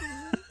 but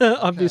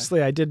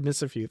obviously I did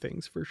miss a few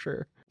things for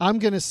sure. I'm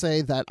going to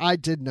say that I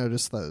did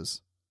notice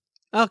those.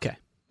 Okay.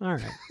 All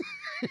right.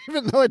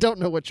 Even though I don't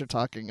know what you're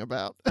talking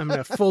about. I'm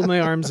going to fold my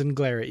arms and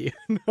glare at you.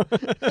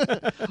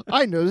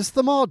 I noticed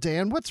them all,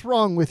 Dan. What's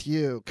wrong with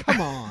you?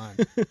 Come on.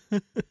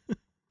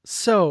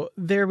 So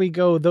there we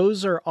go.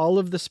 Those are all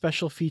of the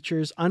special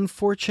features.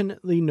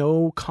 Unfortunately,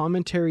 no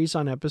commentaries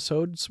on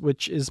episodes,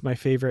 which is my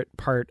favorite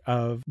part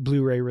of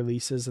Blu-ray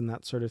releases and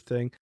that sort of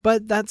thing.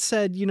 But that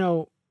said,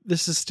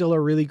 this is still a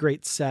really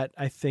great set.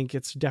 I think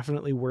it's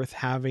definitely worth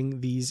having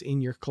these in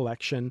your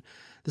collection.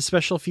 The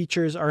special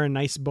features are a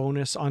nice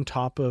bonus on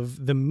top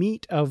of the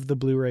meat of the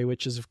Blu-ray,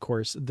 which is, of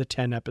course, the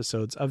 10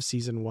 episodes of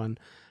season 1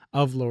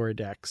 of Lower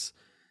Decks.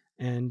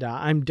 And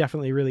I'm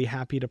definitely really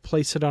happy to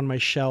place it on my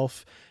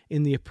shelf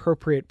in the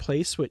appropriate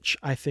place, which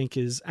I think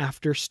is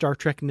after Star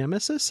Trek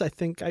Nemesis. I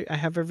think I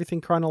have everything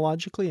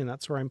chronologically, and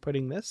that's where I'm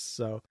putting this.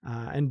 So,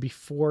 and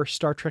before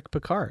Star Trek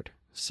Picard.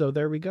 So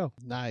there we go.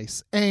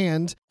 Nice.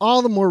 And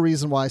all the more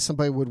reason why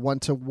somebody would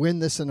want to win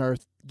this in our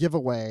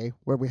giveaway,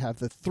 where we have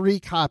the 3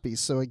 copies.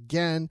 So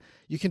again,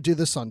 you can do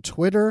this on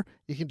Twitter.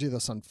 You can do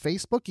this on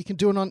Facebook. You can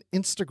do it on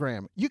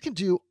Instagram. You can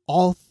do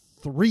all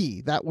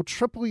 3. That will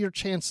triple your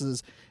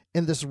chances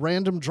in this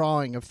random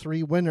drawing of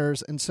 3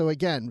 winners. And so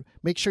again,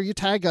 make sure you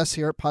tag us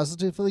here at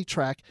Positively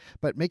Trek,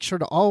 but make sure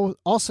to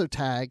also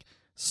tag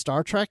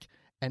Star Trek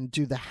and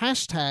do the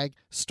hashtag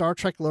Star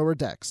Trek Lower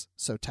Decks.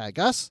 So tag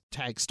us,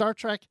 tag Star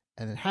Trek,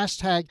 and then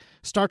hashtag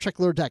Star Trek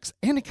Lower Decks.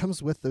 And it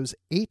comes with those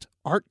 8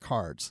 art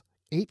cards,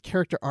 8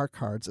 character art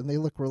cards, and they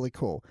look really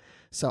cool.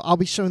 So I'll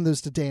be showing those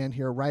to Dan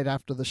here right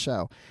after the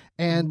show.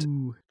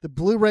 And the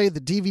Blu-ray,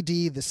 the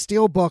DVD, the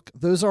Steelbook,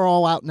 those are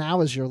all out now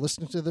as you're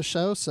listening to the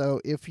show.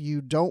 So if you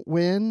don't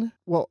win,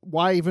 well,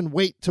 why even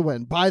wait to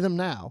win? Buy them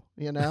now,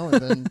 and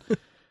then,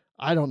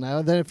 I don't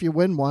know. Then if you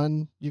win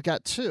one, you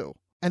got 2.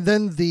 And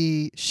then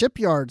the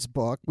Shipyards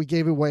book we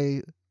gave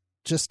away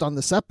just on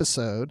this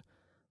episode.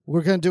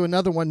 We're going to do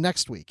another one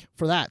next week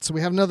for that. So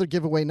we have another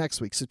giveaway next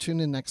week. So tune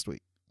in next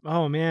week.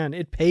 Oh, man,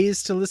 it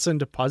pays to listen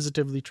to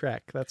Positively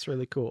Trek. That's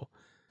really cool.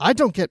 I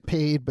don't get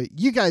paid, but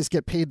you guys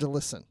get paid to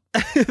listen.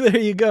 There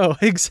you go.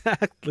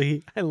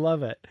 Exactly. I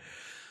love it.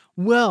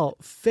 Well,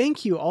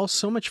 thank you all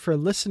so much for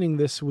listening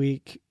this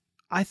week.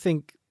 I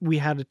think we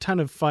had a ton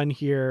of fun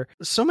here.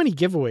 So many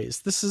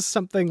giveaways. This is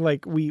something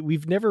like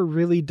we've never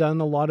really done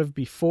a lot of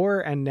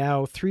before, and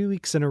now 3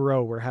 weeks in a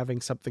row we're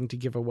having something to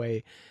give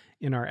away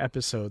in our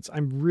episodes.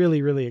 I'm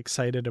really, really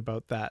excited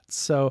about that.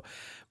 So,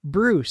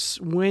 Bruce,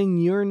 when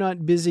you're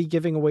not busy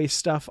giving away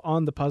stuff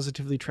on the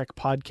Positively Trek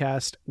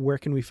podcast, where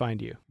can we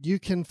find you? You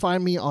can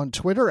find me on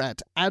Twitter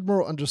at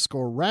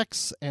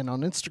Admiral_Rex and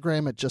on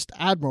Instagram at just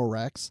Admiral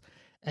Rex.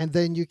 And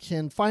then you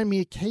can find me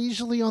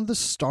occasionally on the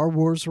Star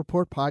Wars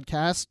Report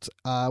podcast.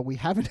 We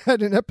haven't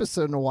had an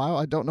episode in a while.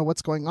 I don't know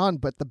what's going on,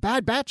 but The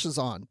Bad Batch is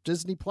on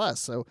Disney Plus,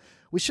 so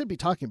we should be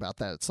talking about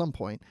that at some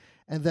point.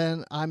 And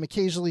then I'm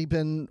occasionally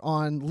been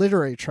on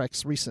Literary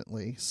Treks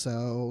recently.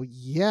 So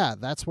yeah,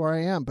 that's where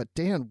I am. But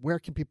Dan, where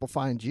can people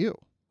find you?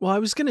 Well, I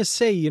was going to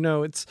say,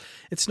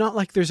 it's not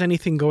like there's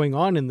anything going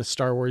on in the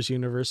Star Wars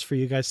universe for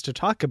you guys to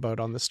talk about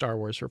on the Star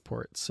Wars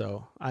Report.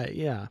 So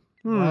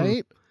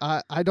Right?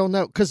 I don't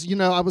know. Because,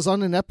 I was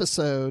on an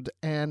episode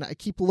and I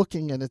keep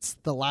looking and it's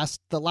the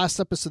last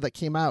episode that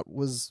came out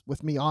was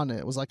with me on it.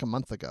 It was like a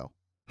month ago.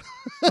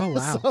 Oh,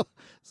 wow.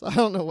 so I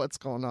don't know what's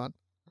going on.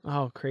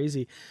 Oh,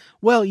 crazy.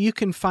 Well, you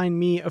can find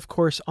me, of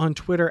course, on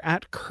Twitter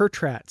at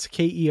Kertrats,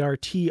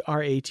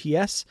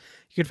 Kertrats.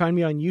 You can find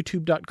me on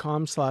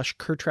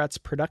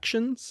youtube.com/Kertrats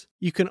Productions.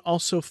 You can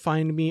also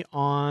find me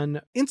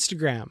on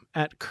Instagram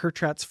at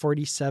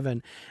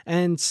Kertrats47.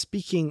 And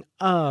speaking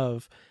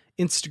of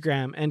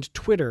Instagram and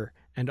Twitter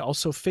and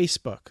also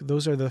Facebook,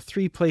 those are the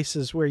 3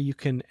 places where you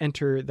can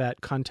enter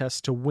that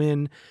contest to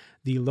win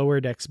the Lower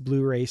Decks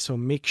Blu-ray, so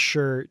make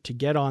sure to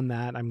get on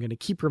that. I'm going to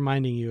keep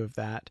reminding you of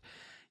that.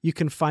 You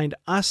can find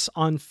us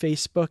on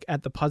Facebook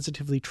at the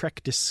Positively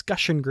Trek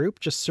discussion group.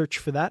 Just search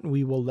for that and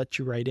we will let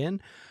you right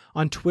in.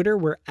 On Twitter,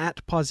 we're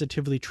at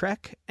Positively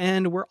Trek,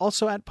 and we're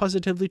also at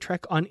Positively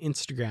Trek on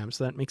Instagram,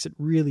 so that makes it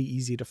really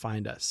easy to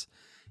find us.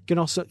 You can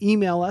also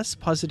email us,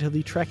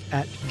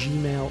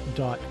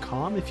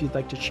 positivelytrek@gmail.com, if you'd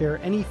like to share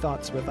any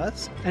thoughts with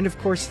us. And of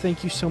course,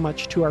 thank you so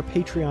much to our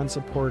Patreon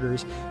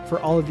supporters for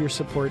all of your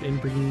support in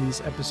bringing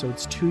these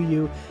episodes to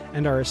you,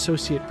 and our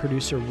associate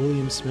producer,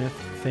 William Smith.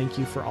 Thank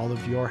you for all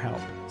of your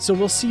help. So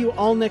we'll see you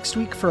all next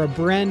week for a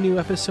brand new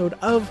episode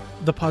of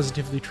the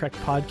Positively Trek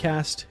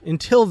podcast.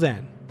 Until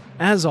then,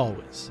 as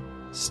always,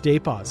 stay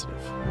positive.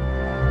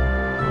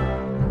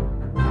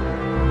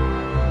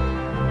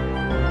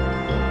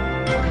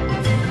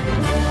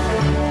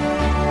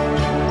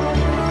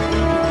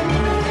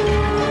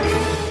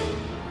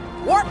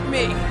 Warp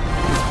me!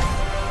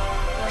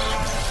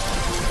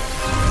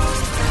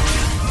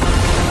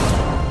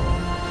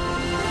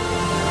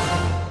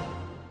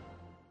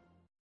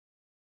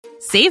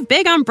 Save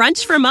big on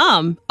brunch for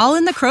mom, all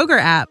in the Kroger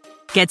app.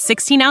 Get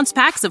 16-ounce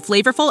packs of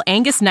flavorful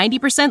Angus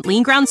 90%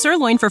 lean ground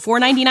sirloin for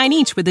 $4.99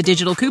 each with a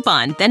digital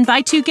coupon. Then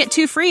buy 2, get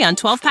 2 free on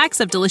 12 packs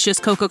of delicious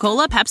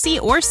Coca-Cola,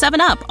 Pepsi, or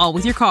 7-Up, all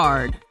with your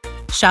card.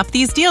 Shop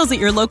these deals at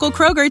your local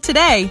Kroger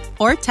today,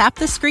 or tap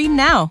the screen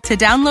now to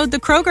download the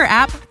Kroger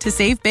app to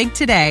save big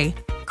today.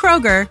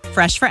 Kroger,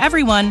 fresh for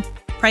everyone.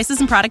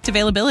 Prices and product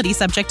availability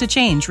subject to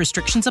change.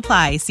 Restrictions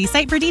apply. See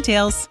site for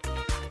details.